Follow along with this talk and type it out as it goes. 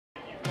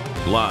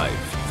Live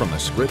from the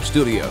Scripps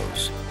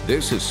Studios,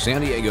 this is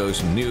San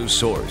Diego's news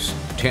source,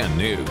 10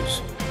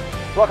 News.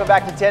 Welcome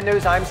back to 10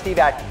 News. I'm Steve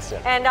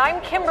Atkinson. And I'm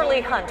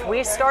Kimberly Hunt.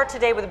 We start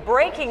today with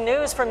breaking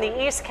news from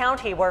the East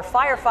County, where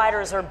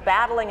firefighters are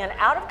battling an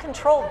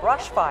out-of-control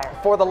brush fire.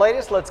 For the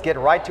latest, let's get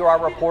right to our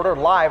reporter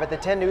live at the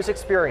 10 News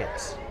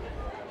Experience.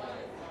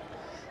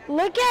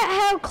 Look at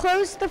how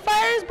close the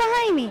fire is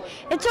behind me.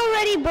 It's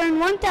already burned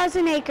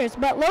 1,000 acres,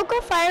 but local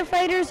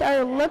firefighters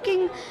are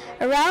looking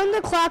around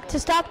the clock to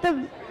stop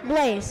the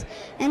blaze.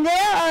 And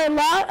there are a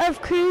lot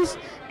of crews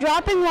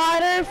dropping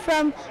water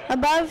from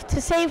above to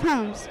save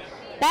homes.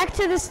 Back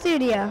to the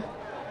studio.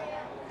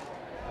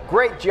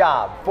 Great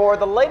job. For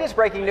the latest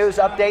breaking news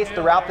updates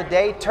throughout the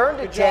day, turn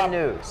to 10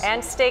 News.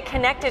 And stay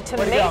connected to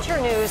major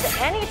news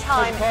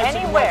anytime,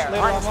 anywhere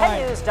on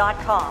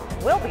 10news.com.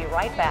 We'll be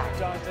right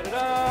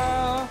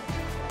back.